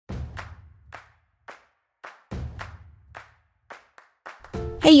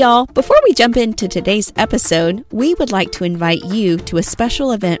Hey y'all, before we jump into today's episode, we would like to invite you to a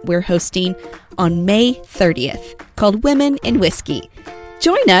special event we're hosting on May 30th called Women in Whiskey.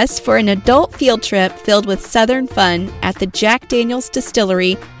 Join us for an adult field trip filled with Southern fun at the Jack Daniel's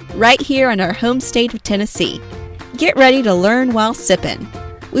Distillery right here in our home state of Tennessee. Get ready to learn while sipping.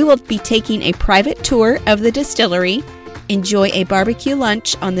 We will be taking a private tour of the distillery, enjoy a barbecue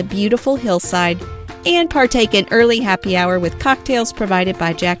lunch on the beautiful hillside, and partake in early happy hour with cocktails provided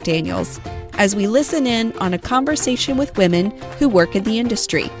by Jack Daniel's as we listen in on a conversation with women who work in the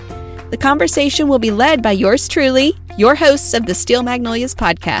industry. The conversation will be led by yours truly, your hosts of the Steel Magnolias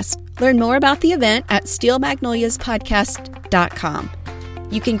podcast. Learn more about the event at steelmagnoliaspodcast.com.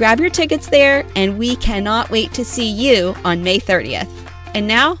 You can grab your tickets there, and we cannot wait to see you on May 30th. And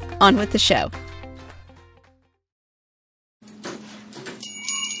now, on with the show.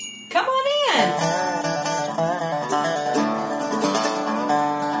 Come on in.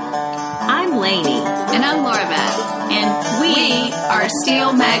 I'm Lainey. And I'm Laura Beth. And we are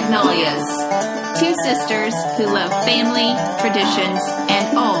Steel Magnolias. Two sisters who love family, traditions,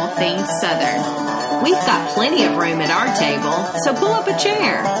 and all things Southern. We've got plenty of room at our table, so pull up a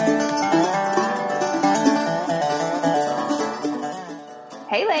chair.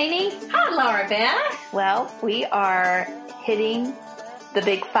 Hey, Lainey. Hi, Laura Beth. Well, we are hitting the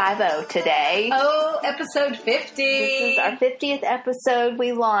big 50 today. Oh, episode 50. This is our 50th episode.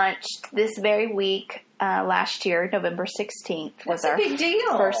 We launched this very week last year, November 16th was our big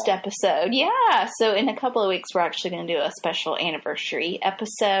deal. First episode. Yeah, so in a couple of weeks we're actually going to do a special anniversary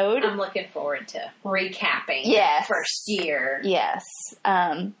episode. I'm looking forward to recapping Yes. the first year. Yes.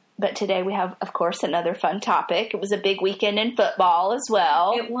 But today we have, of course, another fun topic. It was a big weekend in football as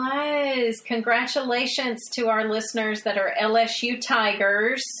well. It was. Congratulations to our listeners that are LSU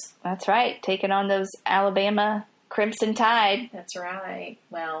Tigers. That's right. Taking on those Alabama Crimson Tide. That's right.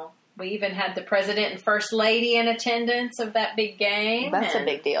 Well, we even had the president and first lady in attendance of that big game. That's a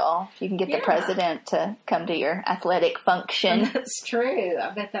big deal. If you can get the president to come to your athletic function. That's true. I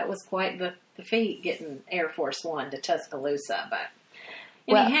bet that was quite the feat, getting Air Force One to Tuscaloosa. But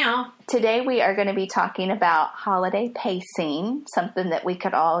anyhow. Today we are going to be talking about holiday pacing, something that we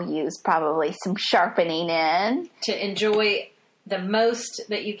could all use probably some sharpening in. To enjoy the most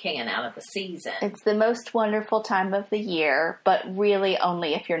that you can out of the season. It's the most wonderful time of the year, but really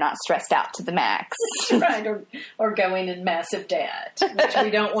only if you're not stressed out to the max. Right, or going in massive debt, which we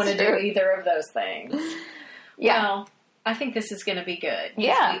don't want to do either of those things. Yeah. Well, I think this is going to be good.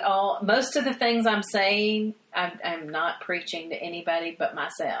 Yeah. Most of the things I'm saying, I'm not preaching to anybody but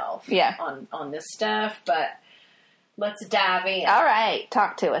myself on this stuff, but let's dive in. All right.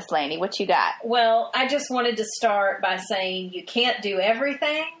 Talk to us, Lainey. What you got? Well, I just wanted to start by saying you can't do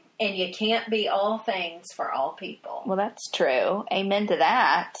everything and you can't be all things for all people. Well, that's true. Amen to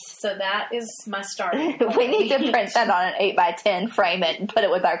that. So that is my starting point. We need to print that on an 8x10, frame it, and put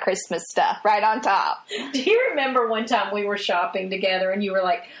it with our Christmas stuff right on top. Do you remember one time we were shopping together and you were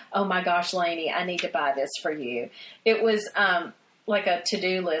like, oh my gosh, Lainey, I need to buy this for you. It was like a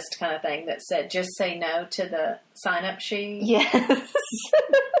to-do list kind of thing that said, just say no to the sign-up sheet. Yes.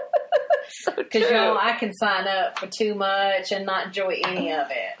 Because, I can sign up for too much and not enjoy any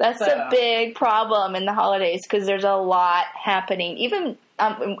of it. That's a big problem in the holidays because there's a lot happening. Even,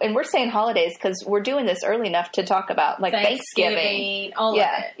 and we're saying holidays because we're doing this early enough to talk about, like, Thanksgiving. All of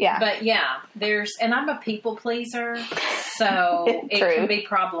it. Yeah. But, and I'm a people pleaser, so it can be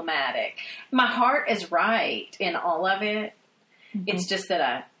problematic. My heart is right in all of it. Mm-hmm. It's just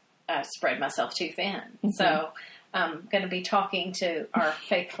that I spread myself too thin. Mm-hmm. So I'm going to be talking to our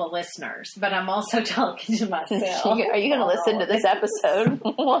faithful listeners, but I'm also talking to myself. Are you going to listen to this episode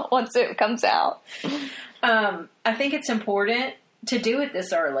once it comes out? I think it's important to do it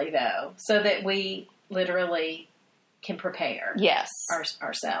this early, though, so that we literally can prepare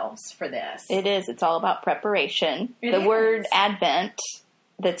ourselves for this. It is. It's all about preparation. The word Advent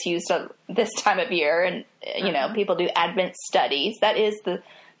that's used this time of year, and people do Advent studies. That is the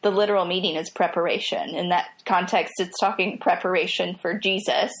literal meaning is preparation. In that context, it's talking preparation for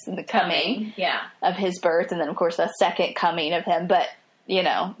Jesus and the coming of his birth, and then of course the second coming of him. But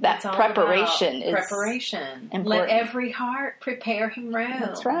that preparation is preparation. Important. Let every heart prepare him room.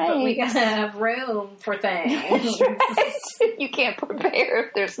 That's right. But we gotta have room for things. That's right. You can't prepare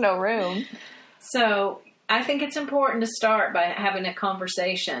if there's no room. So I think it's important to start by having a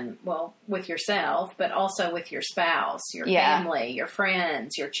conversation, with yourself, but also with your spouse, your family, your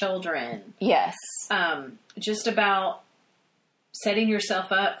friends, your children. Yes. Just about setting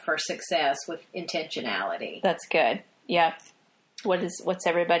yourself up for success with intentionality. That's good. Yeah. What's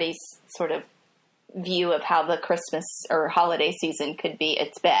everybody's sort of view of how the Christmas or holiday season could be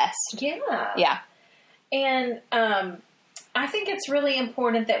its best. Yeah. Yeah. And I think it's really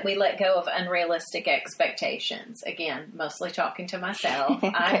important that we let go of unrealistic expectations. Again, mostly talking to myself.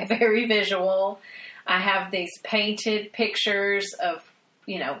 Okay. I'm very visual. I have these painted pictures of,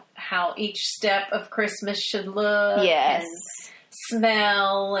 how each step of Christmas should look. Yes. And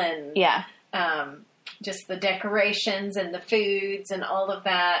smell and yeah. Just the decorations and the foods and all of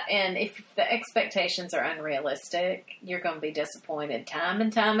that. And if the expectations are unrealistic, you're going to be disappointed time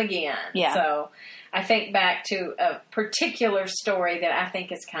and time again. Yeah. So I think back to a particular story that I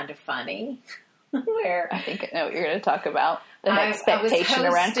think is kind of funny. Where I think I know what you're going to talk about. An I was expectation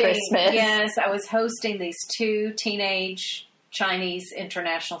around Christmas. Yes, I was hosting these 2 teenage Chinese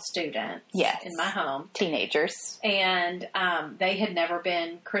international students in my home. Teenagers. And they had never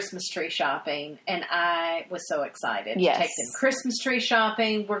been Christmas tree shopping, and I was so excited to take them Christmas tree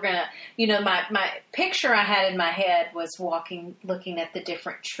shopping. We're going to, my picture I had in my head was looking at the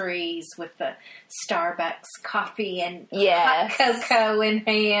different trees with the Starbucks coffee and hot cocoa in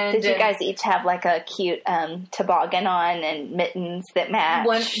hand. Did you guys each have like a cute toboggan on and mittens that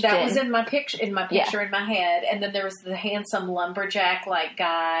matched? That was in my picture in my head, and then there was the handsome lumberjack like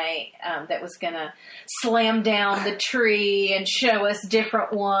guy that was going to slam down the tree and show us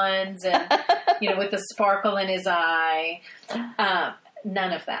different ones, and with the sparkle in his eye.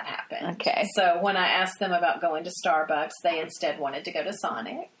 None of that happened. Okay. So when I asked them about going to Starbucks, they instead wanted to go to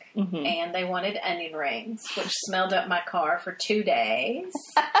Sonic. Mm-hmm. And they wanted onion rings, which smelled up my car for 2 days.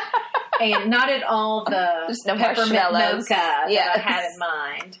 And not at all the peppermint mocha that I had in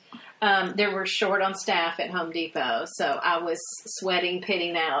mind. They were short on staff at Home Depot, so I was sweating,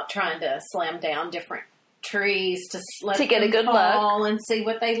 pitting out, trying to slam down different trees to get a good look and see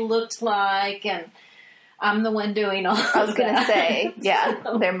what they looked like. And I'm the one doing all I was going to say,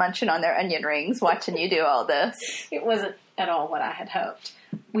 they're munching on their onion rings, watching you do all this. It wasn't at all what I had hoped.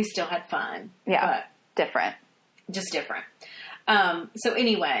 We still had fun. Yeah, but different. Just different. So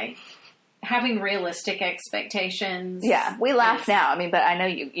anyway, having realistic expectations. Yeah, we laugh now. I mean, but I know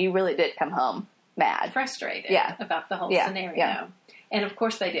you really did come home mad. Frustrated about the whole scenario. Yeah. And of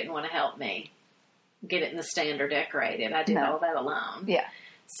course they didn't want to help me get it in the stand or decorated. I did all that alone. Yeah.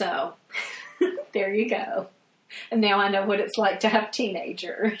 So there you go. And now I know what it's like to have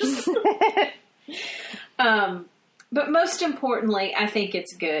teenagers. But most importantly, I think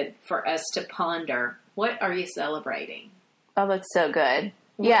it's good for us to ponder, what are you celebrating? Oh, that's so good.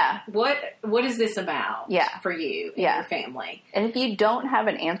 Yeah. What is this about for you and your family? And if you don't have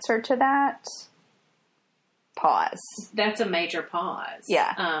an answer to that, pause. That's a major pause.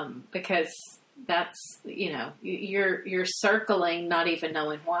 Yeah. Because that's, you're circling, not even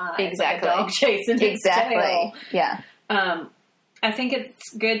knowing why. Exactly. It's like a dog chasing its tail. Yeah. I think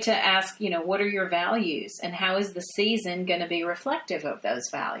it's good to ask, what are your values and how is the season going to be reflective of those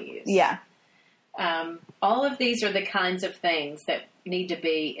values? Yeah. All of these are the kinds of things that need to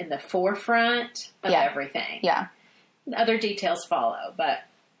be in the forefront of everything. Yeah. Other details follow, but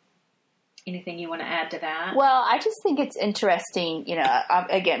anything you want to add to that? Well, I just think it's interesting,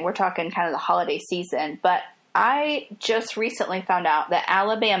 again, we're talking kind of the holiday season, but I just recently found out that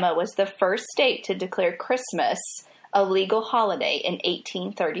Alabama was the first state to declare Christmas a legal holiday in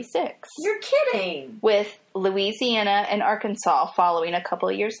 1836. You're kidding. With Louisiana and Arkansas following a couple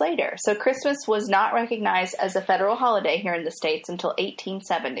of years later. So Christmas was not recognized as a federal holiday here in the States until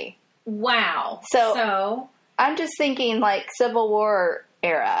 1870. Wow. So I'm just thinking like Civil War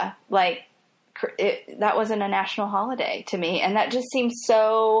era, like that wasn't a national holiday to me. And that just seems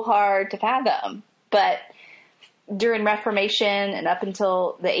so hard to fathom. But during Reformation and up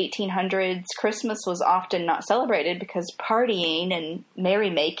until the 1800s, Christmas was often not celebrated because partying and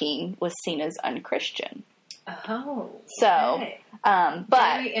merrymaking was seen as unchristian. Oh, okay. But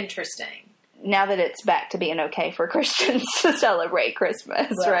very interesting. Now that it's back to being okay for Christians to celebrate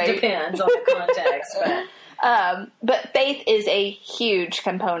Christmas, right? It depends on the context, but faith is a huge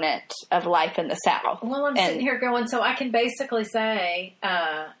component of life in the South. Well, I'm sitting here going, so I can basically say,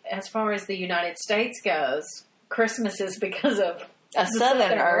 as far as the United States goes, Christmas is because of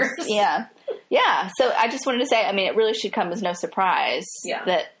Southerners. Yeah. Yeah. So I just wanted to say, I mean, it really should come as no surprise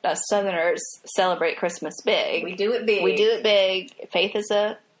that us Southerners celebrate Christmas big. We do it big. Faith is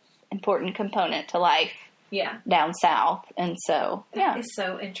a important component to life. Yeah. Down south. And so, That is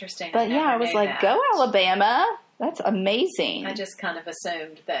so interesting. But I was like, go Alabama. That's amazing. I just kind of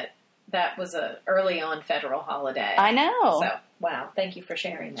assumed that was a early on federal holiday. I know. So, wow. Thank you for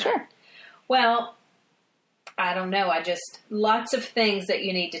sharing that. Sure. Well, I don't know. Lots of things that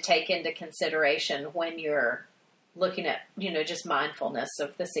you need to take into consideration when you're looking at, just mindfulness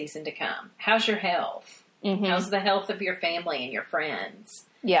of the season to come. How's your health? Mm-hmm. How's the health of your family and your friends?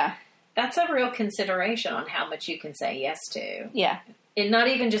 Yeah. That's a real consideration on how much you can say yes to. Yeah. And not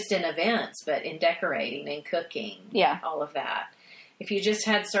even just in events, but in decorating and cooking. Yeah. All of that. If you just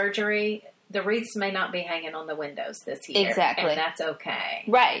had surgery, the wreaths may not be hanging on the windows this year. Exactly. And that's okay.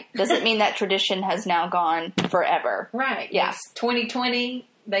 Right. Doesn't mean that tradition has now gone forever. Right. Yeah. Yes. 2020,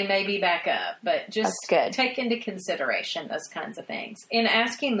 they may be back up, but just take into consideration those kinds of things. In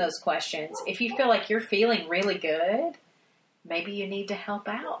asking those questions, if you feel like you're feeling really good, maybe you need to help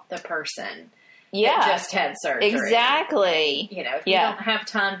out the person that just had surgery. Exactly. If you don't have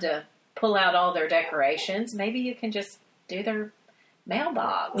time to pull out all their decorations, maybe you can just do their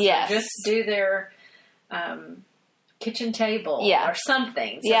mailbox. Yes. Or just do their kitchen table or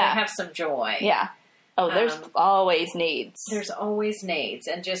something so they have some joy. Yeah. Oh, there's always needs. There's always needs.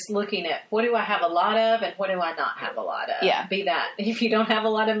 And just looking at what do I have a lot of and what do I not have a lot of. Yeah. Be that. If you don't have a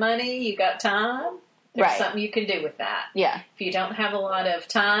lot of money, you got time, there's something you can do with that. Yeah. If you don't have a lot of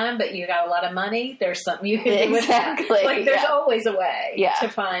time, but you got a lot of money, there's something you can do with that. Like there's always a way to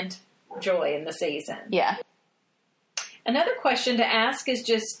find joy in the season. Yeah. Another question to ask is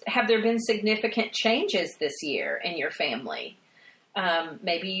just, have there been significant changes this year in your family?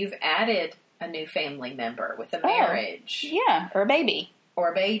 Maybe you've added a new family member with a marriage. Yeah, or a baby.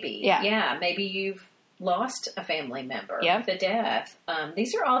 Yeah. Maybe you've lost a family member with a death.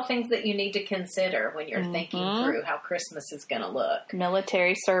 These are all things that you need to consider when you're thinking through how Christmas is going to look.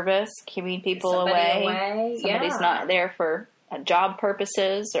 Military service, keeping people away. Somebody's not there for job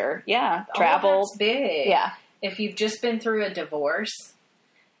purposes or, travel. All that's big. Yeah. If you've just been through a divorce,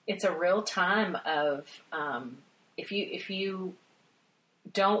 it's a real time of, if you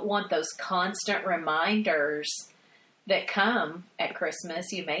don't want those constant reminders that come at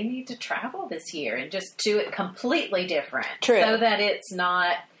Christmas, you may need to travel this year and just do it completely different. True. So that it's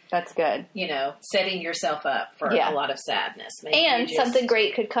not, that's good. Setting yourself up for a lot of sadness. Maybe and something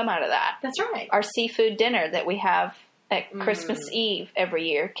great could come out of that. That's right. Our seafood dinner that we have at Christmas Eve every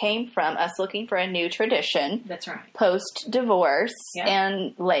year came from us looking for a new tradition. That's right. Post-divorce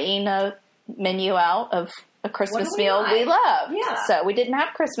and laying a menu out of a Christmas meal we love. Yeah. So we didn't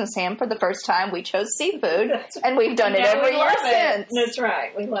have Christmas ham for the first time. We chose seafood, and we've done it every year since. That's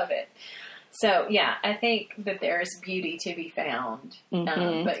right. We love it. So, I think that there is beauty to be found.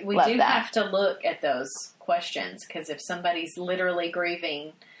 But we have to look at those questions, because if somebody's literally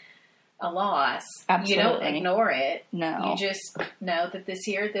grieving a loss, you don't ignore it. No. You just know that this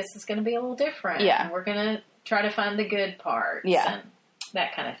year this is going to be a little different. Yeah. And we're going to try to find the good parts. Yeah. And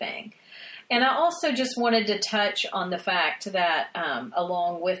that kind of thing. And I also just wanted to touch on the fact that,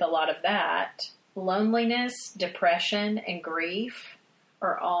 along with a lot of that, loneliness, depression, and grief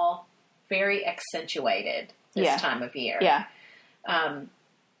are all very accentuated this time of year. Yeah.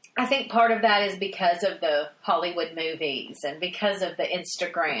 I think part of that is because of the Hollywood movies and because of the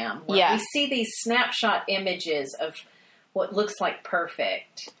Instagram, where we see these snapshot images of what looks like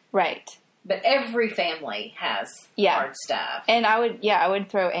perfect. Right. But every family has hard stuff. And I would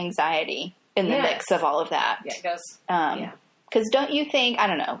throw anxiety in the mix of all of that. Yeah, it goes, because don't you think,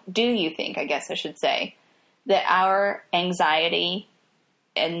 do you think, I guess I should say, that our anxiety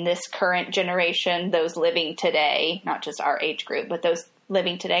in this current generation, those living today, not just our age group, but those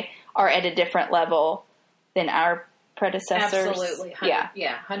living today, are at a different level than our predecessors? Absolutely.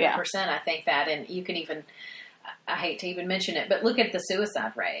 100%. I think that. And you can even, I hate to even mention it, but look at the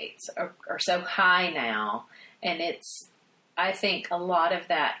suicide rates are so high now. And I think a lot of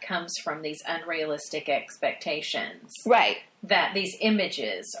that comes from these unrealistic expectations. Right. That these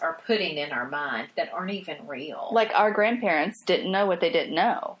images are putting in our mind that aren't even real. Like our grandparents didn't know what they didn't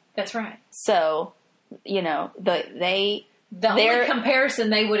know. That's right. So, the only comparison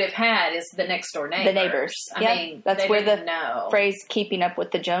they would have had is the next door neighbors. The neighbors. I mean, that's where the phrase "keeping up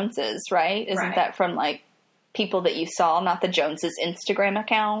with the Joneses," right? Isn't that from like people that you saw, not the Joneses Instagram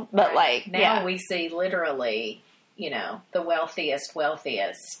account, but like now we see literally, the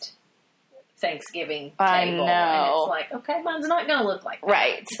wealthiest Thanksgiving table. I know. And it's like, okay, mine's not going to look like that.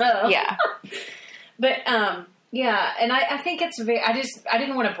 Right. So, yeah. But, and I think it's I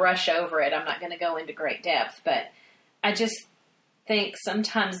didn't want to brush over it. I'm not going to go into great depth, but I just think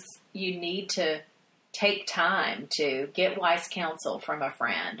sometimes you need to take time to get wise counsel from a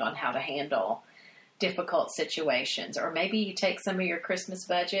friend on how to handle difficult situations. Or maybe you take some of your Christmas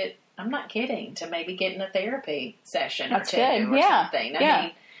budget, I'm not kidding, to maybe get in a therapy session or two or something. I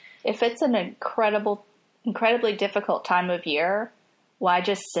mean, if it's an incredibly difficult time of year, why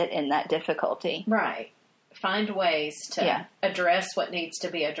just sit in that difficulty? Right. find ways to address what needs to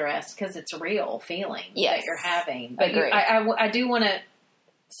be addressed, because it's real feeling that you're having. But I do want to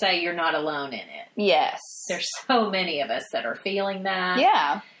say you're not alone in it. Yes. There's so many of us that are feeling that.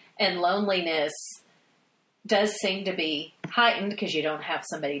 Yeah. And loneliness does seem to be heightened because you don't have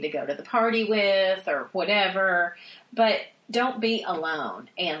somebody to go to the party with or whatever. But don't be alone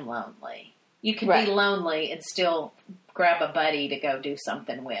and lonely. You can be lonely and still grab a buddy to go do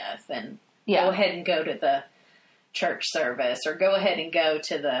something with, and go ahead and go to the church service, or go ahead and go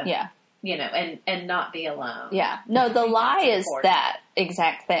to the, you know, and not be alone. Yeah. No, the lie is that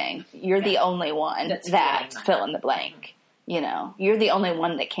exact thing. You're the only one that fill in the blank. You know, you're the only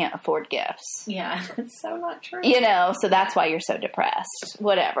one that can't afford gifts. Yeah, it's so not true. You know, so that's why you're so depressed.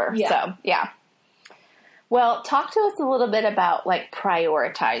 Whatever. Yeah. So, yeah. Well, talk to us a little bit about, like,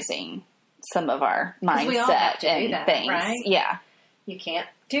 prioritizing some of our mindset and things. Right? Yeah. You can't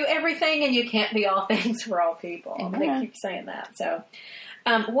do everything, and you can't be all things for all people. Mm-hmm. They keep saying that. So,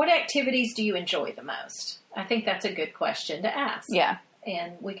 what activities do you enjoy the most? I think that's a good question to ask. Yeah.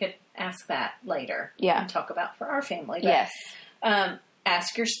 And we could ask that later. Yeah. And talk about for our family. But, yes.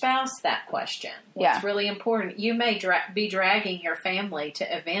 Ask your spouse that question. It's really important. You may be dragging your family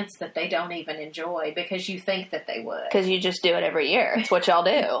to events that they don't even enjoy because you think that they would. Because you just do it every year. It's what y'all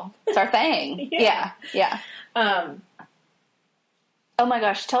do. It's our thing. Yeah. Oh my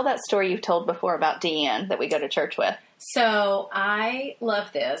gosh, tell that story you've told before about Deanne that we go to church with. So I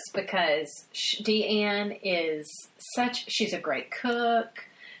love this because Deanne is she's a great cook.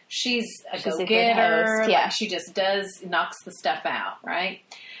 She's a go-getter. Yeah. Like, she just knocks the stuff out, right?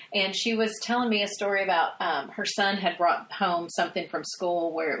 And she was telling me a story about her son had brought home something from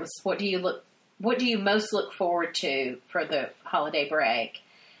school where it was, what do you most look forward to for the holiday break?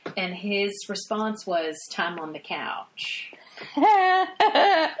 And his response was time on the couch.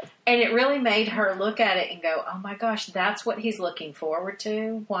 And it really made her look at it and go, oh my gosh, that's what he's looking forward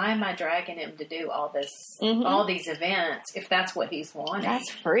to? Why am I dragging him to do all this, all these events, if that's what he's wanting?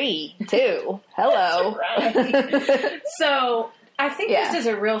 That's free, too. Hello. Right. So I think this is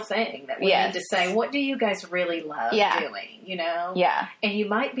a real thing that we need to say, what do you guys really love doing, you know? Yeah. And you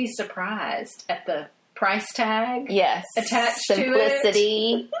might be surprised at the price tag attached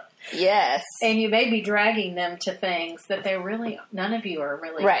Simplicity. to it. Yes. And you may be dragging them to things that none of you are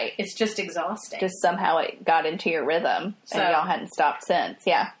really, right. It's just exhausting. Just somehow it got into your rhythm and y'all hadn't stopped since.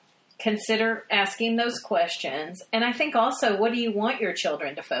 Yeah. Consider asking those questions. And I think also, what do you want your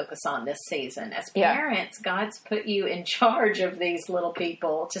children to focus on this season? As parents, God's put you in charge of these little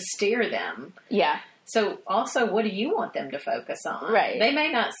people to steer them. Yeah. So also, what do you want them to focus on? Right. They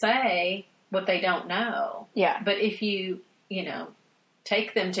may not say what they don't know. Yeah. But if you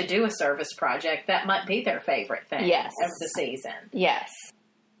take them to do a service project, that might be their favorite thing of the season. Yes.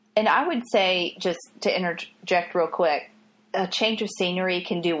 And I would say, just to interject real quick, a change of scenery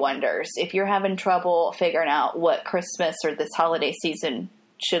can do wonders. If you're having trouble figuring out what Christmas or this holiday season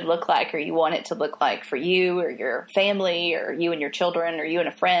should look like, or you want it to look like for you or your family or you and your children or you and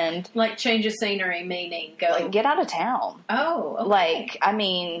a friend. Like change of scenery, meaning get out of town. Oh, okay.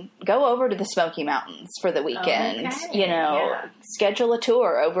 Go over to the Smoky Mountains for the weekend. Okay. Schedule a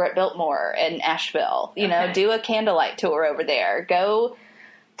tour over at Biltmore in Asheville. Do a candlelight tour over there. Go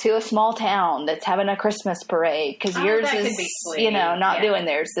to a small town that's having a Christmas parade, because yours is, not doing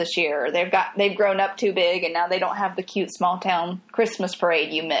theirs this year. They've grown up too big, and now they don't have the cute small town Christmas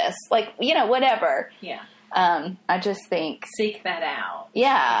parade you miss. Whatever. Yeah. I just think seek that out.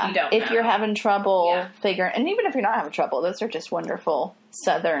 Yeah. If you're having trouble figuring, and even if you're not having trouble, those are just wonderful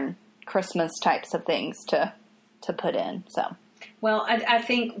Southern Christmas types of things to put in. So. Well, I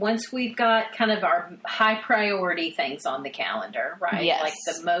think once we've got kind of our high priority things on the calendar, right? Yes. Like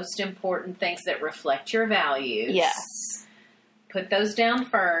the most important things that reflect your values. Yes. Put those down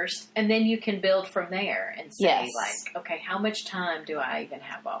first, and then you can build from there and say, okay, how much time do I even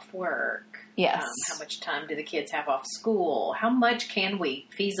have off work? Yes. How much time do the kids have off school? How much can we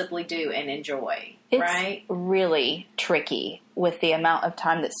feasibly do and enjoy, right? It's really tricky with the amount of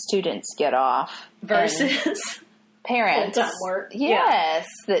time that students get off. Versus... parents, full-time work.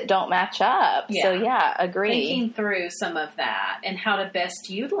 that don't match up. So, agree. Thinking through some of that and how to best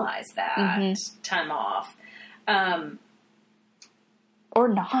utilize that time off. Or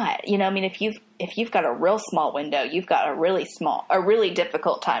not. If you've got a real small window, you've got a really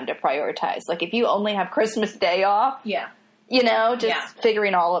difficult time to prioritize. Like, if you only have Christmas Day off,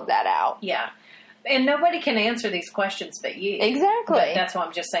 figuring all of that out. Yeah. And nobody can answer these questions but you. Exactly. But that's what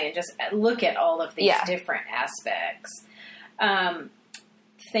I'm just saying. Just look at all of these different aspects.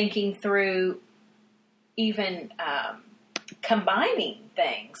 Thinking through even combining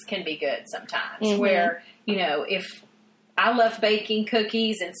things can be good sometimes. Where, if I love baking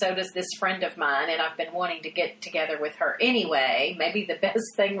cookies and so does this friend of mine, and I've been wanting to get together with her anyway, maybe the best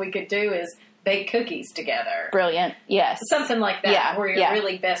thing we could do is bake cookies together. Brilliant. Yes. Something like that, Yeah. where you're Yeah.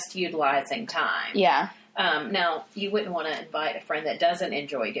 really best utilizing time. Yeah. Now, you wouldn't want to invite a friend that doesn't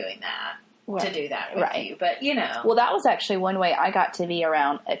enjoy doing that to do that with Right. you, but Well, that was actually one way I got to be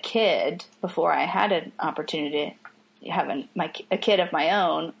around a kid before I had an opportunity to have a kid of my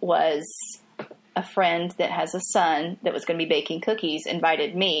own. Was a friend that has a son that was going to be baking cookies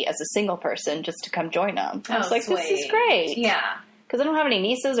invited me as a single person just to come join them. I was like, sweet. this is great. Yeah. Because I don't have any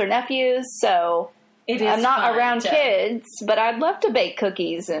nieces or nephews, so I'm not fun around to- kids, but I'd love to bake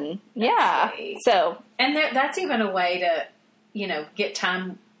cookies and sweet. So And that's even a way to, get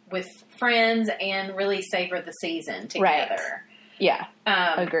time with friends and really savor the season together. yeah,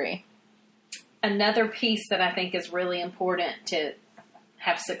 agree. Another piece that I think is really important to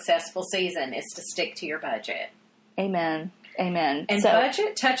have successful season is to stick to your budget. Amen. And so,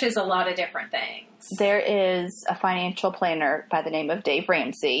 budget touches a lot of different things. There is a financial planner by the name of Dave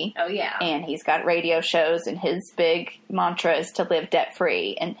Ramsey. Oh, yeah. And he's got radio shows, and his big mantra is to live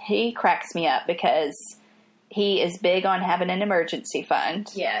debt-free. And he cracks me up because he is big on having an emergency fund.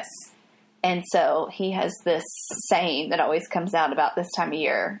 Yes. And so he has this saying that always comes out about this time of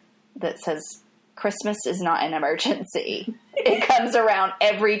year that says, Christmas is not an emergency. It comes around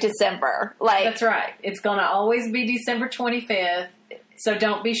every December. That's right. It's going to always be December 25th. So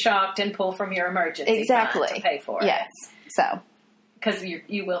don't be shocked and pull from your emergency fund to pay for it. Yes. So. Because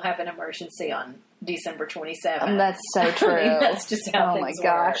you will have an emergency on December 27th. That's so true. I mean, that's just how things work.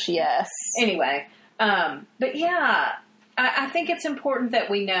 Oh my gosh, yes. Anyway, but yeah, I think it's important that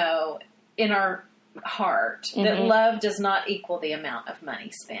we know in our heart that love does not equal the amount of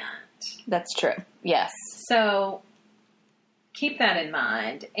money spent. That's true. Yes. So keep that in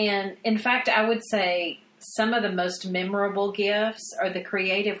mind. And in fact, I would say some of the most memorable gifts are the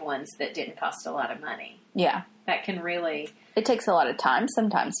creative ones that didn't cost a lot of money. Yeah. That can really... It takes a lot of time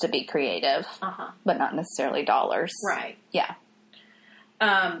sometimes to be creative, but not necessarily dollars. Right. Yeah.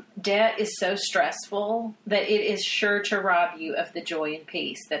 Debt is so stressful that it is sure to rob you of the joy and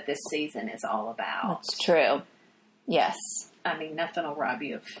peace that this season is all about. That's true. Yes. I mean, nothing will rob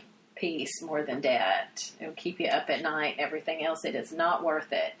you of peace more than debt. It'll keep you up at night and everything else. It is not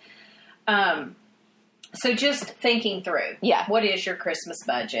worth it. So just thinking through. Yeah. What is your Christmas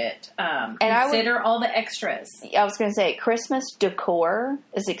budget? And consider all the extras. I was going to say, Christmas decor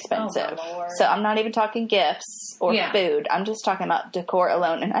is expensive. Oh, my Lord. So I'm not even talking gifts or food. I'm just talking about decor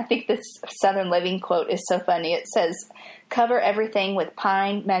alone. And I think this Southern Living quote is so funny. It says, cover everything with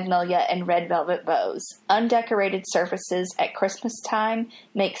pine, magnolia, and red velvet bows. Undecorated surfaces at Christmas time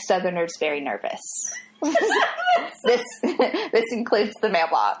make Southerners very nervous. This includes the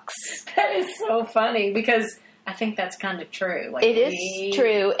mailbox. That is so funny because I think that's kind of true. Like, it is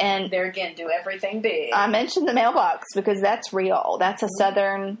true, and there again, do everything big. I mentioned the mailbox because that's real. That's a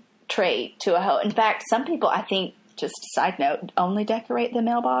Southern trait to a home. In fact, some people, I think, just a side note, only decorate the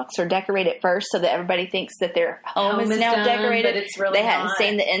mailbox or decorate it first so that everybody thinks that their home is now done, decorated. But it's really they hadn't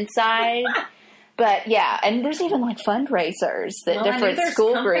seen the inside. But yeah, and there's even like fundraisers that different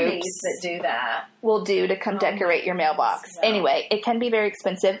school groups that do that will do to come decorate your mailbox. No. Anyway, it can be very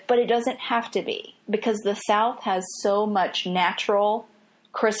expensive, but it doesn't have to be because the South has so much natural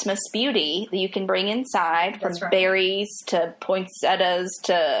Christmas beauty that you can bring inside, from berries to poinsettias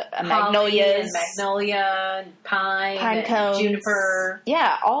to magnolias, and magnolia, and pine cones, juniper.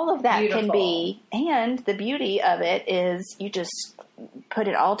 Yeah, all of that Beautiful. can be. And the beauty of it is you just put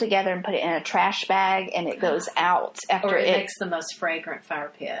it all together and put it in a trash bag, and it goes out after or it makes the most fragrant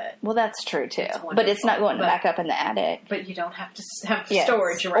fire pit. Well, that's true too, but it's not going back up in the attic. But you don't have to have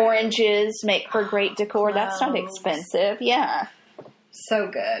storage around. Oranges make for great decor. That's not expensive. Yeah.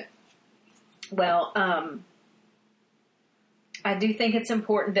 So good. Well, I do think it's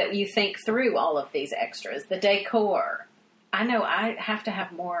important that you think through all of these extras. The decor. I know I have to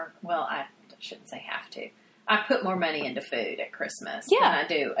have more. Well, I shouldn't say have to. I put more money into food at Christmas than I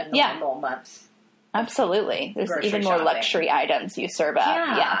do a normal month. Absolutely. There's even more shopping. Luxury items you serve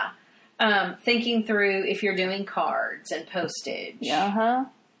up. Yeah. Thinking through if you're doing cards and postage.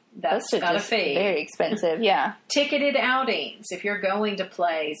 That's Postage got a is fee. Very expensive, yeah. Ticketed outings. If you're going to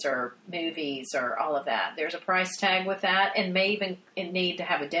plays or movies or all of that, there's a price tag with that, and may even need to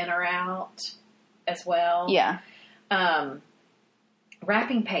have a dinner out as well. Yeah.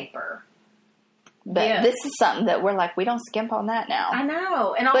 Wrapping paper. But this is something that we're like, we don't skimp on that now. I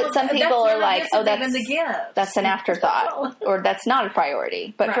know. But some people are like, oh, that's even the gift. That's an afterthought. Or that's not a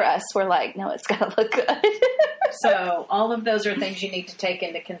priority. But for us, we're like, no, it's got to look good. So all of those are things you need to take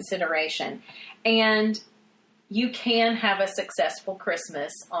into consideration. And you can have a successful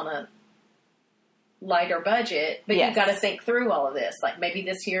Christmas on a lighter budget, but you've got to think through all of this. Like maybe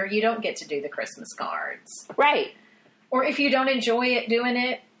this year you don't get to do the Christmas cards. Right. Or if you don't enjoy doing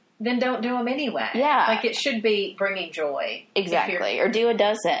it, then don't do them anyway. Yeah. Like it should be bringing joy. Exactly. Or do a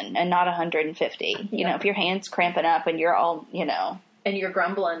dozen and not 150. You know, if your hand's cramping up and you're all, and you're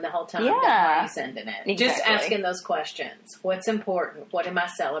grumbling the whole time, then why are you sending it? Exactly. Just asking those questions. What's important? What am I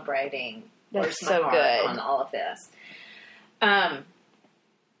celebrating? That's Where's my heart on all of this?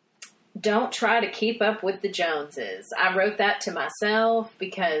 Don't try to keep up with the Joneses. I wrote that to myself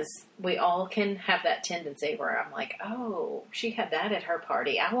because we all can have that tendency where I'm like, oh, she had that at her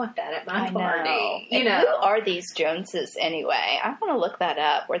party. I want that at my party. Who are these Joneses anyway? I want to look that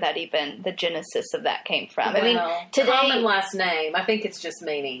up, where that even, the genesis of that came from. Well, I mean, today... common last name. I think it's just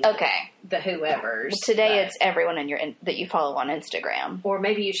meaning the whoever's. Well, today it's everyone that you follow on Instagram. Or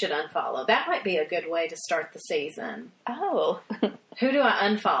maybe you should unfollow. That might be a good way to start the season. Oh. Who do I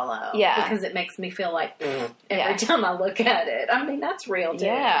unfollow? Yeah. Because it makes me feel like every time I look at it. I mean, that's real too.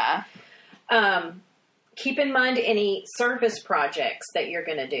 Yeah. Keep in mind any service projects that you're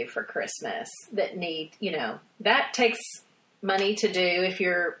going to do for Christmas that need, that takes money to do if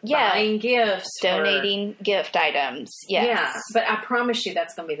you're buying gifts. Donating gift items. Yes. Yeah. But I promise you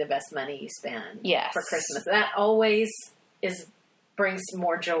that's going to be the best money you spend for Christmas. That always brings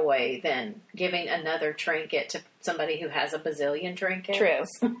more joy than giving another trinket to somebody who has a bazillion trinkets. True.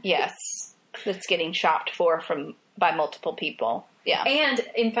 Yes. That's getting shopped by multiple people. Yeah. And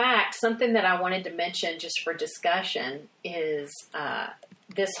in fact, something that I wanted to mention just for discussion is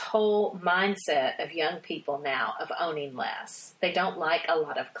this whole mindset of young people now of owning less. They don't like a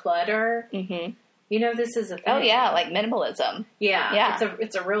lot of clutter. Mm-hmm. This is a thing. Oh yeah, like minimalism. Yeah.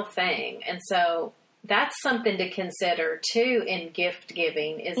 It's a real thing. And so that's something to consider too in gift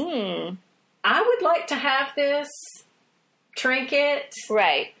giving is I would like to have this trinket.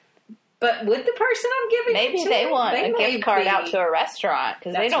 Right. But would the person I'm giving maybe it to, they want a gift card out to a restaurant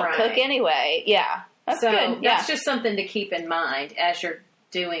because they don't cook anyway. Yeah. That's good. That's just something to keep in mind as you're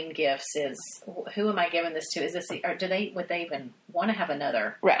doing gifts is who am I giving this to? Is this or would they even want to have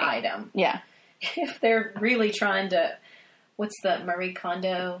another item? Yeah. If they're really trying to what's the Marie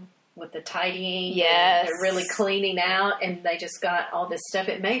Kondo with the tidying. Yes. They're really cleaning out and they just got all this stuff.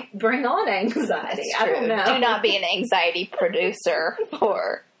 It may bring on anxiety. That's true. I don't know. Do not be an anxiety producer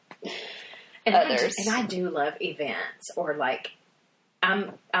for others. I do love events or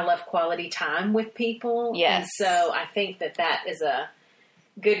I love quality time with people. Yes. And so I think that is a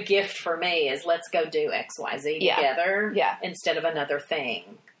good gift for me is let's go do XYZ together instead of another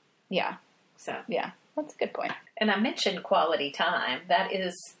thing. Yeah. So. Yeah. That's a good point. And I mentioned quality time. That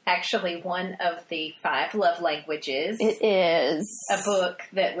is actually one of the 5 love languages. It is. A book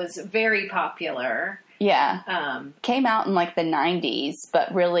that was very popular. Yeah. Came out in the 90s,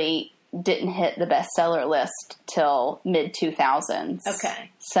 but really didn't hit the bestseller list till mid-2000s.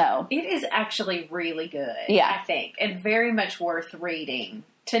 Okay. So. It is actually really good, I think, and very much worth reading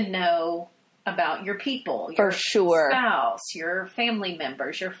to know about your people. For sure. Your spouse, your family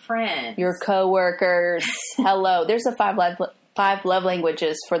members, your friends. Your coworkers. Hello. There's a 5 love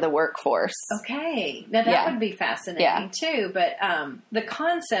languages for the workforce. Okay. Now that would be fascinating too, but the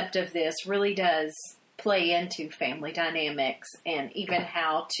concept of this really does play into family dynamics and even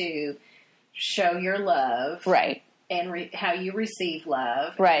how to show your love. Right. And how you receive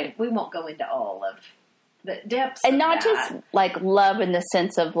love. Right. We won't go into all of the depths and of not that. just love in the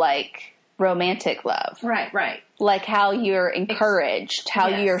sense of romantic love. Right. Like how you're encouraged, how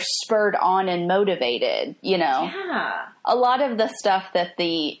you're spurred on and motivated, Yeah. A lot of the stuff that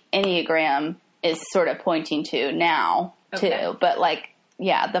the Enneagram is sort of pointing to now, too. But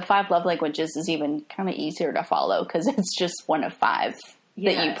the 5 love languages is even kind of easier to follow because it's just one of 5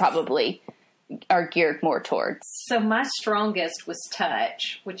 that you probably are geared more towards. So my strongest was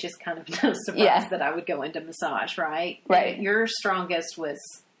touch, which is kind of no surprise that I would go into massage, right? Right. And your strongest was...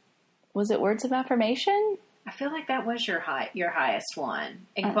 Was it words of affirmation? I feel like that was your highest one.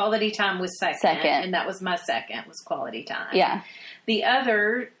 And quality time was second. And that was my second, was quality time. Yeah. The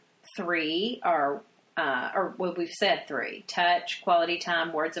other 3 are, we've said 3. Touch, quality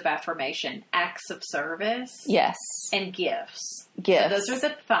time, words of affirmation, acts of service. Yes. And gifts. Gifts. So those are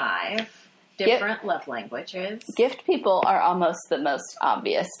the 5 different love languages. Gift people are almost the most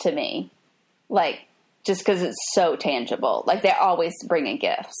obvious to me. Just because it's so tangible. They're always bringing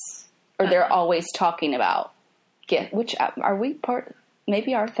gifts. or they're always talking about gift. Which are we part?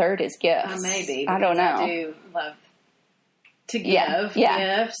 Maybe our third is gifts. Maybe. I don't know. I do love to give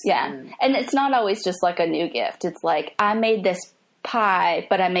gifts. Yeah. And it's not always just like a new gift. It's like, I made this pie,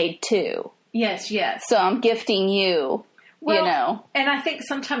 but I made 2. Yes. So I'm gifting you, you know. And I think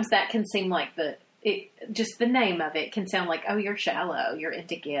sometimes that can seem like just the name of it can sound like, oh, you're shallow, you're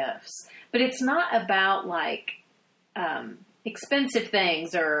into gifts. But it's not about like expensive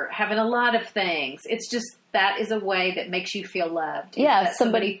things or having a lot of things. It's just that is a way that makes you feel loved. Yeah, that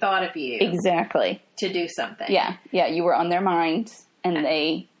somebody thought of you. Exactly. To do something. Yeah, you were on their mind and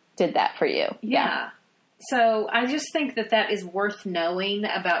they did that for you. Yeah. So I just think that is worth knowing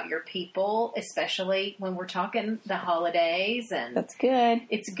about your people, especially when we're talking the holidays. And that's good.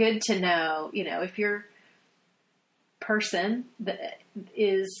 It's good to know, if your person that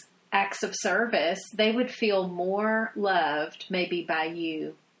is acts of service, they would feel more loved maybe by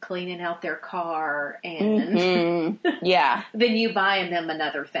you cleaning out their car and than you buying them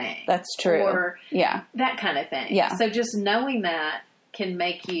another thing. That's true. Or that kind of thing. Yeah. So just knowing that can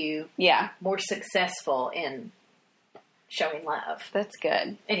make you more successful in showing love. That's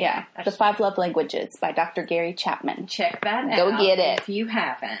good. Anyway, The 5 Love Languages by Dr. Gary Chapman. Check that out. Go get it if you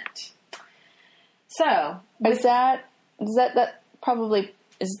haven't. So that probably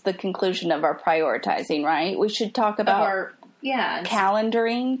is the conclusion of our prioritizing, right? We should talk about our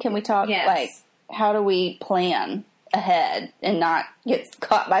calendaring. Can we talk like how do we plan ahead and not get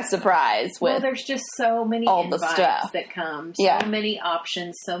caught by surprise with there's just so many all invites the stuff that come, so many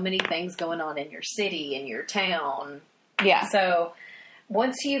options, so many things going on in your city, in your town. Yeah. So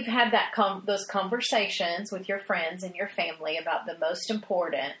once you've had those conversations with your friends and your family about the most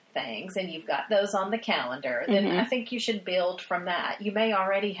important things, and you've got those on the calendar, then I think you should build from that. You may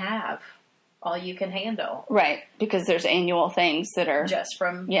already have all you can handle. Right, because there's annual things that are just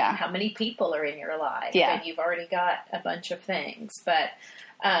from how many people are in your life. Yeah. And you've already got a bunch of things. But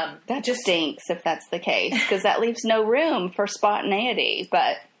that just stinks if that's the case, because that leaves no room for spontaneity.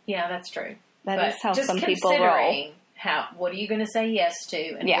 But yeah, that's true. That is how some people roll. What are you going to say yes to,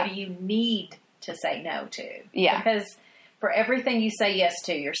 and what do you need to say no to? Yeah. Because for everything you say yes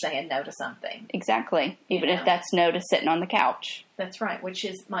to, you're saying no to something. Exactly. Even if that's no to sitting on the couch. That's right, which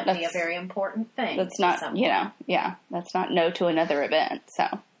might be a very important thing. That's not, that's not no to another event,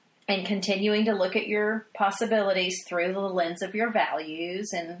 so. And continuing to look at your possibilities through the lens of your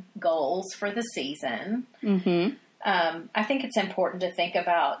values and goals for the season. Mm-hmm. I think it's important to think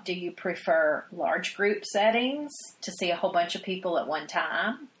about, do you prefer large group settings to see a whole bunch of people at one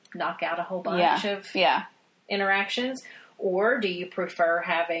time, knock out a whole bunch of interactions? Or do you prefer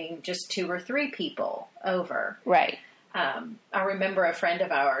having just 2 or 3 people over? Right. I remember a friend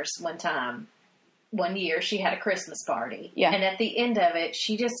of ours one year, she had a Christmas party. Yeah. And at the end of it,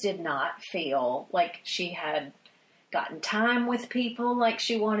 she just did not feel like she had gotten time with people like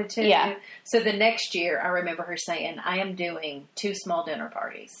she wanted to. Yeah. So the next year, I remember her saying, I am doing 2 small dinner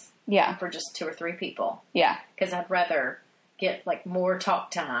parties. Yeah. For just 2 or 3 people. Yeah. Because I'd rather get like more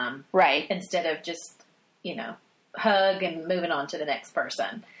talk time. Right. Instead of just, hug and moving on to the next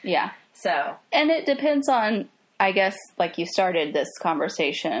person. Yeah. So. And it depends on, I guess, like you started this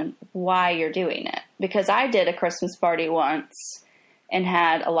conversation, why you're doing it. Because I did a Christmas party once and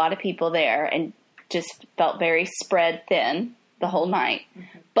had a lot of people there and just felt very spread thin the whole night.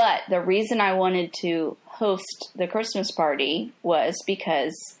 Mm-hmm. But the reason I wanted to host the Christmas party was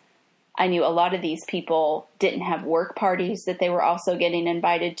because I knew a lot of these people didn't have work parties that they were also getting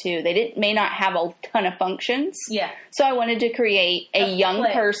invited to. They may not have a ton of functions. Yeah. So I wanted to create a young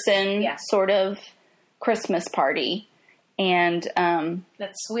person sort of Christmas party. And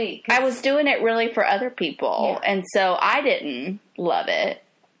that's sweet. I was doing it really for other people. Yeah. And so I didn't love it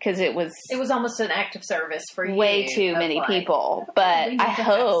because it was almost an act of service for you. Way too many people. But I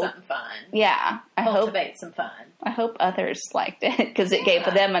hope have something fun. Yeah. Cultivate some fun. I hope others liked it because it gave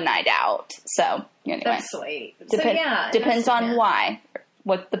them a night out. So anyway, that's sweet. Depends on why,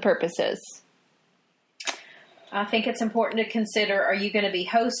 what the purpose is. I think it's important to consider, are you going to be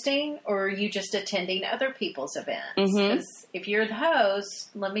hosting or are you just attending other people's events? Because if you're the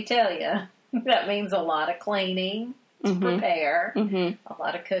host, let me tell you, that means a lot of cleaning to prepare, a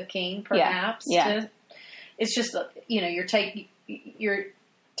lot of cooking, perhaps. Yeah. It's just, you're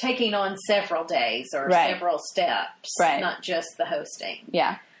taking on several days or several steps, not just the hosting.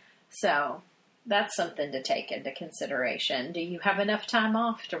 Yeah. So that's something to take into consideration. Do you have enough time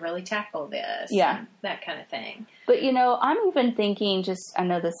off to really tackle this? Yeah. And that kind of thing. But, I'm even thinking I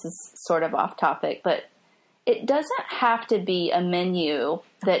know this is sort of off topic, but it doesn't have to be a menu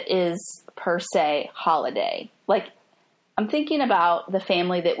that is per se holiday. Like, I'm thinking about the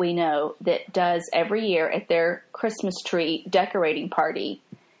family that we know that does every year at their Christmas tree decorating party.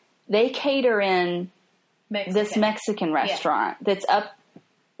 They cater in this Mexican restaurant that's up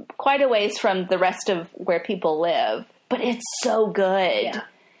quite a ways from the rest of where people live, but it's so good. Yeah.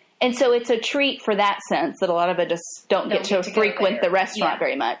 And so it's a treat for that sense that a lot of it just don't get to frequent the restaurant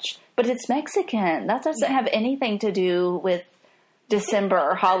very much. But it's Mexican. That doesn't have anything to do with December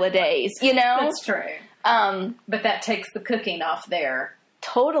or holidays, you know? That's true. But that takes the cooking off there.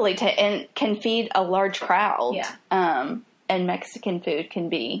 Totally. And can feed a large crowd. Yeah. And Mexican food can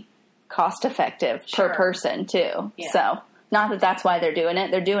be cost effective per person too. Yeah. So not that that's why they're doing it.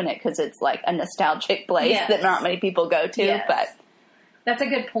 They're doing it because it's like a nostalgic place that not many people go to. Yes. But that's a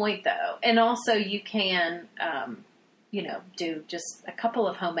good point though. And also you can, do just a couple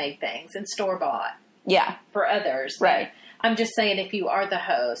of homemade things and store bought. Yeah. For others. Right. I'm just saying, if you are the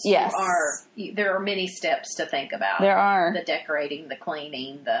host, there are many steps to think about. There are. The decorating, the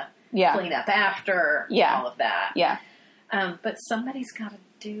cleaning, the cleanup after, all of that. Yeah. But somebody's got to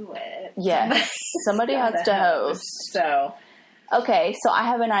do it. Yes. Somebody has to host. So. Okay, so I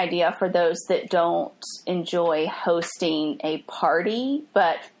have an idea for those that don't enjoy hosting a party,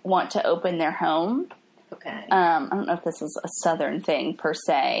 but want to open their home. Okay. I don't know if this is a Southern thing per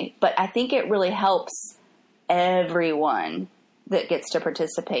se, but I think it really helps everyone that gets to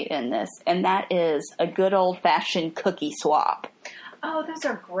participate in this, and that is a good old-fashioned cookie swap. Oh, those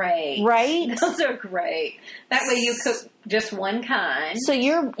are great. Right? Those are great. That way you cook just one kind. So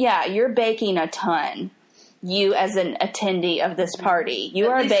you're baking a ton. You as an attendee of this party,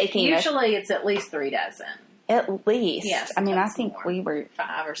 baking. Usually it's at least 3 dozen. At least. Yes. I mean, I think we were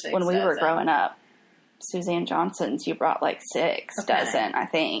 5 or 6 when we dozen. were growing up. Suzanne Johnson's, you brought like 6 dozen, I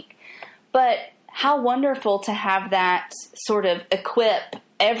think. But how wonderful to have that sort of equip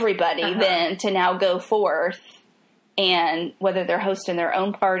everybody then to now go forth, and whether they're hosting their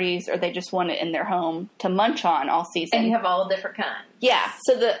own parties or they just want it in their home to munch on all season. And you have all different kinds. Yeah.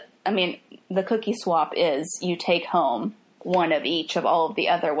 So the cookie swap is you take home one of each of all of the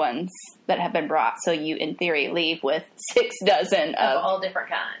other ones that have been brought. So you, in theory, leave with 6 dozen of all different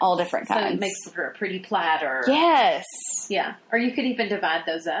kinds. All different kinds. So it makes for a pretty platter. Yes. Yeah. Or you could even divide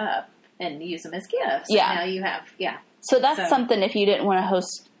those up and use them as gifts. Yeah. And now you have, So that's something, if you didn't want to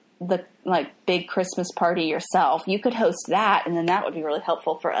host the big Christmas party yourself, you could host that, and then that would be really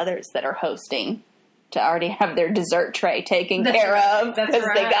helpful for others that are hosting to already have their dessert tray taken care of because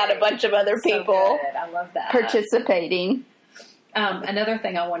they got a bunch of other people I love that. participating. Another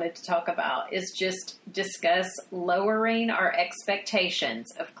thing I wanted to talk about is just discuss lowering our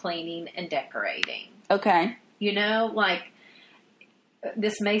expectations of cleaning and decorating. Okay.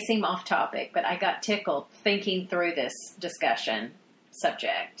 This may seem off topic, but I got tickled thinking through this discussion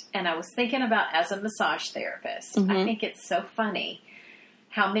subject. And I was thinking about, as a massage therapist, I think it's so funny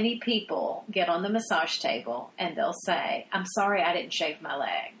how many people get on the massage table and they'll say, "I'm sorry I didn't shave my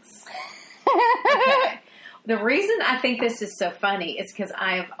legs." Okay. The reason I think this is so funny is because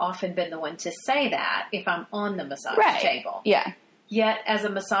I have often been the one to say that if I'm on the massage table. Yeah. Yet, as a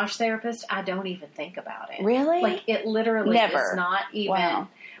massage therapist, I don't even think about it. Really? It literally is not even...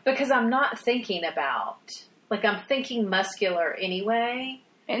 Because I'm not thinking about... I'm thinking muscular anyway.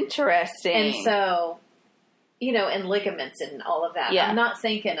 Interesting. And so, and ligaments and all of that. Yeah. I'm not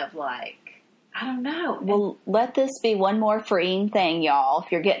thinking of, I don't know. Well, let this be one more freeing thing, y'all.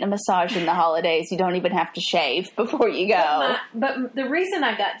 If you're getting a massage in the holidays, you don't even have to shave before you go. But the reason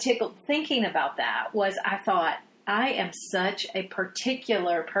I got tickled thinking about that was I thought... I am such a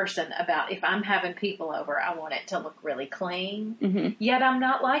particular person about if I'm having people over, I want it to look really clean. Mm-hmm. Yet I'm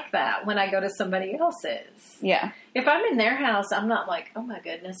not like that when I go to somebody else's. Yeah. If I'm in their house, I'm not like, oh my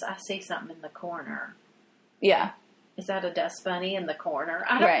goodness, I see something in the corner. Yeah. Is that a dust bunny in the corner?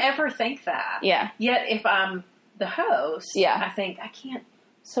 I don't ever think that. Yeah. Yet if I'm the host, I think I can't.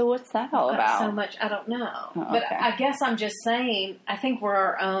 So what's that all about? So much, I don't know. Oh, okay. But I guess I'm just saying, I think we're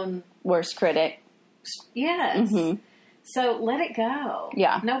our own worst critic. Yes. Mm-hmm. So let it go.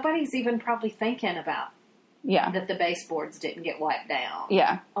 Yeah. Nobody's even probably thinking about that the baseboards didn't get wiped down.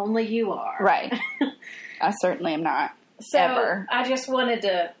 Yeah. Only you are. Right. I certainly am not. So ever. I just wanted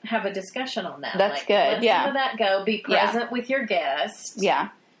to have a discussion on that. That's good. Let some of that go. Be present with your guests. Yeah.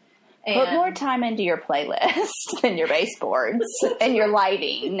 And put more time into your playlist than your baseboards and your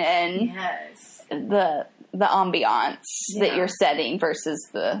lighting and the ambiance that you're setting versus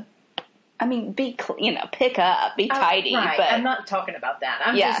the... pick up, be tidy. Right. But I'm not talking about that.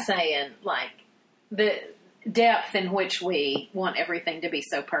 I'm just saying, the depth in which we want everything to be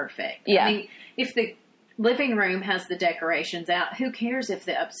so perfect. Yeah. I mean, if the living room has the decorations out, who cares if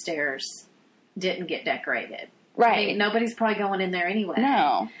the upstairs didn't get decorated? Right. I mean, nobody's probably going in there anyway.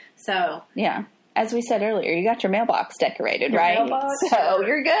 No. So. Yeah. As we said earlier, you got your mailbox decorated, Your right? mailbox, so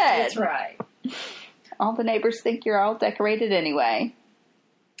you're good. That's right. All the neighbors think you're all decorated anyway.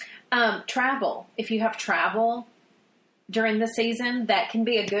 Travel. If you have travel during the season, that can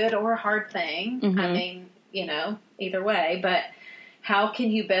be a good or a hard thing. Mm-hmm. I mean, either way. But how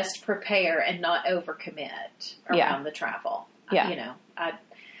can you best prepare and not overcommit around the travel? Yeah.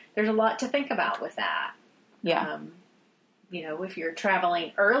 There's a lot to think about with that. Yeah. If you're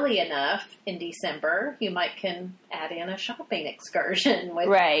traveling early enough in December, you can add in a shopping excursion with,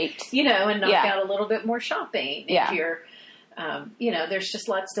 right. And knock out a little bit more shopping. Yeah. If you're, there's just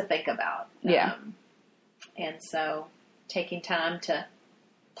lots to think about. Yeah. And so taking time to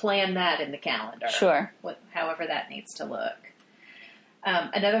plan that in the calendar. Sure. However that needs to look.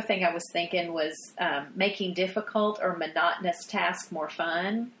 Another thing I was thinking was making difficult or monotonous tasks more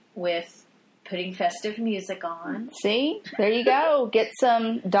fun with putting festive music on. See? There you go. Get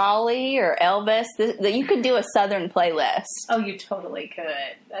some Dolly or Elvis. You could do a Southern playlist. Oh, you totally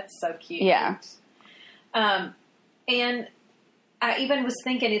could. That's so cute. Yeah. And I even was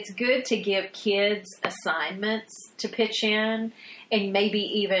thinking it's good to give kids assignments to pitch in, and maybe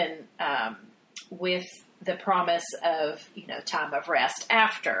even with the promise of, time of rest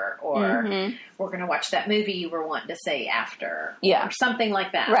after, or we're going to watch that movie you were wanting to say after, or something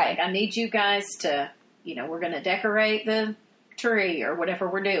like that. Right. Like, I need you guys to, we're going to decorate the tree or whatever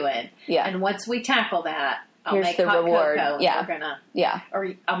we're doing. Yeah. And once we tackle that, I'll Here's make the hot reward. cocoa. And we're gonna,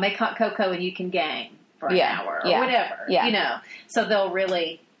 or I'll make hot cocoa and you can game for an hour or whatever. Yeah. So they'll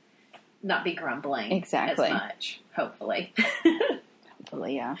really not be grumbling exactly as much, hopefully.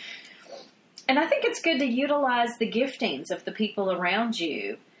 Hopefully, yeah. And I think it's good to utilize the giftings of the people around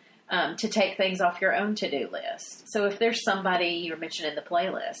you to take things off your own to-do list. So if there's somebody you were mentioning in the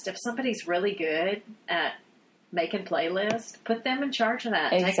playlist, if somebody's really good at making playlists, put them in charge of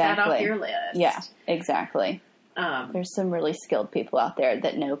that. Exactly. Take that off your list. Yeah, exactly. There's some really skilled people out there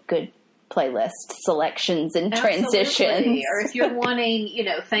that know good playlist selections and transitions. Or if you're wanting,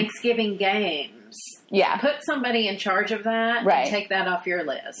 Thanksgiving games, put somebody in charge of that and take that off your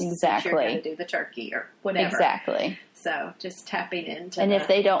list. Exactly. You're going to do the turkey or whatever. Exactly. So just tapping into and if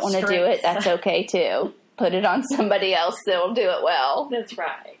they don't want to do it, that's okay too. Put it on somebody else that will do it well. That's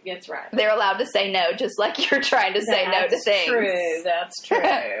right. That's right. They're allowed to say no, just like you're trying to say no to things. That's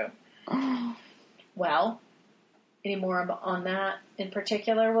true. Well, any more on that in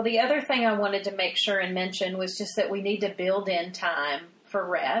particular? Well, the other thing I wanted to make sure and mention was just that we need to build in time for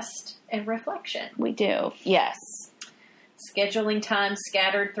rest and reflection. We do, yes. Scheduling time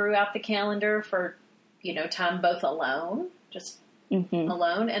scattered throughout the calendar for, time both alone, just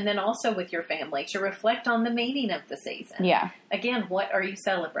alone, and then also with your family to reflect on the meaning of the season. Yeah. Again, what are you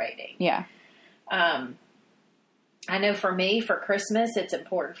celebrating? Yeah. I know for me, for Christmas, it's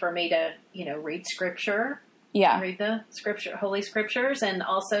important for me to, read scripture. Yeah. Read the Holy Scriptures, and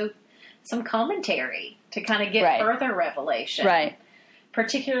also some commentary to kind of get further revelation. Right.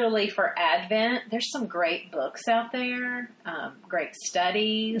 Particularly for Advent, there's some great books out there, great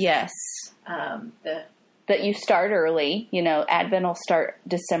studies. Yes. That you start early. Advent will start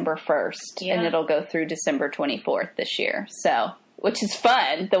December 1st, and it'll go through December 24th this year. So, which is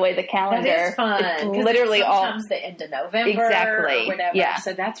fun, the way the calendar. That is fun. It's literally sometimes the end of November. Exactly. Or whatever. Yeah.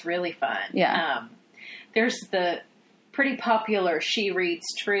 So that's really fun. Yeah. There's the pretty popular She Reads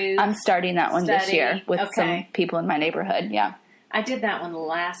Truth. I'm starting that one this year with some people in my neighborhood. Yeah. I did that one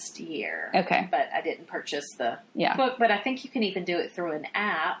last year. Okay. But I didn't purchase the book. But I think you can even do it through an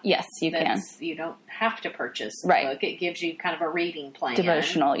app. Yes, you can. You don't have to purchase the book. It gives you kind of a reading plan.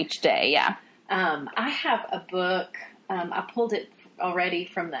 Devotional each day, yeah. I have a book. I pulled it already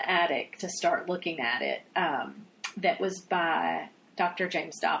from the attic to start looking at it. That was by Dr.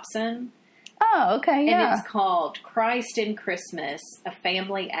 James Dobson. Oh, okay, yeah. And it's called Christ in Christmas, a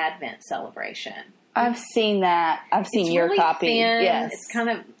Family Advent Celebration. I've seen that. I've seen your really copy. Thin. Yes. It's kind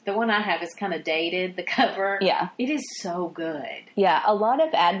of, the one I have is kind of dated, the cover. Yeah. It is so good. Yeah, a lot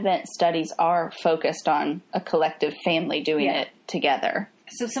of Advent studies are focused on a collective family doing it together.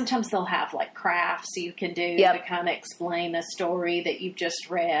 So sometimes they'll have like crafts you can do to kind of explain a story that you've just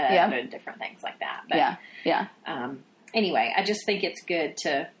read and different things like that. But, anyway, I just think it's good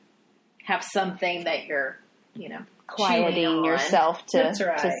to have something that you're, quieting yourself to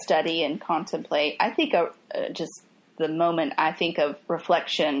study and contemplate. I think just the moment I think of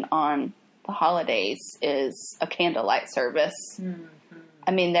reflection on the holidays is a candlelight service. Mm-hmm.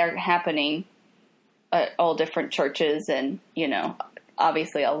 I mean, they're happening at all different churches and,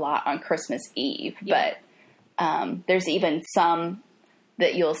 obviously a lot on Christmas Eve, but there's even some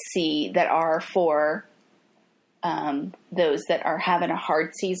that you'll see that are for those that are having a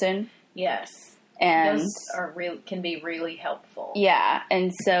hard season. Yes. And those can be really helpful. Yeah.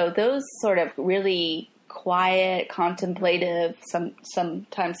 And so those sort of really quiet, contemplative,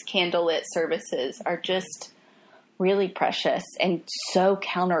 sometimes candlelit services are just really precious and so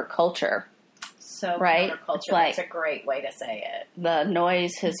counterculture. So right? Counterculture. That's a great way to say it. The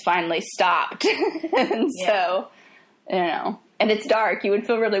noise has finally stopped. And so, and it's dark. You would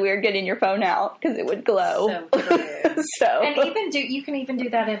feel really weird getting your phone out because it would glow. So true. And you can even do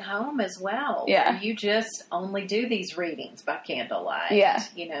that at home as well. Yeah. Where you just only do these readings by candlelight.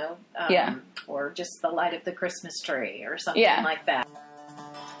 Yeah. Or just the light of the Christmas tree or something like that.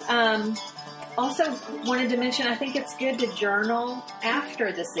 Also wanted to mention, I think it's good to journal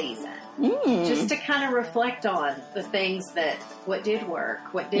after the season. Just to kind of reflect on the things what did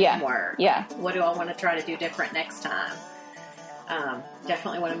work, what didn't work. Yeah. What do I want to try to do different next time?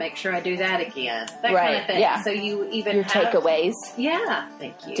 Definitely want to make sure I do that again. That kind of thing. Yeah. So you even your takeaways. Yeah.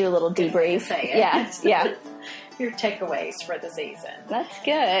 Thank you. Do a little debrief. Say it. Yeah. Yeah. Your takeaways for the season. That's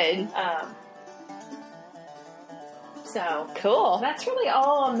good. So cool. That's really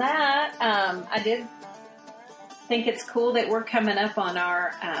all on that. I did think it's cool that we're coming up on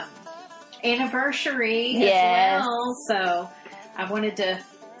our anniversary as well. So I wanted to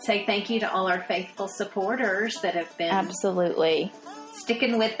say thank you to all our faithful supporters that have been absolutely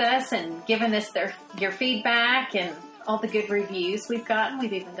sticking with us and giving us your feedback and all the good reviews we've gotten.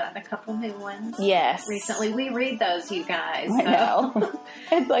 We've even gotten a couple new ones. Yes. Recently. We read those, you guys. I know.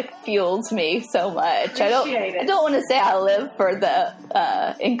 It fuels me so much. I don't want to say I live for the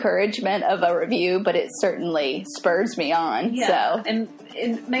encouragement of a review, but it certainly spurs me on. Yeah. So. And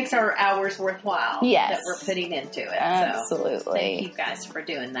it makes our hours worthwhile that we're putting into it. Absolutely. So thank you guys for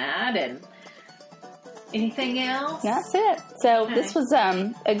doing that. And anything else? That's it. So this was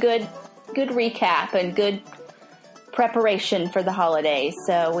a good recap and good preparation for the holidays.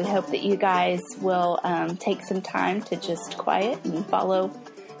 So we hope that you guys will take some time to just quiet and follow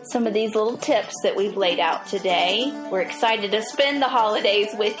some of these little tips that we've laid out today. We're excited to spend the holidays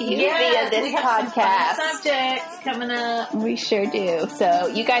with you via this we have podcast. Some fun subjects coming up. We sure do. So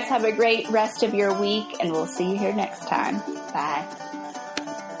you guys have a great rest of your week, and we'll see you here next time. Bye.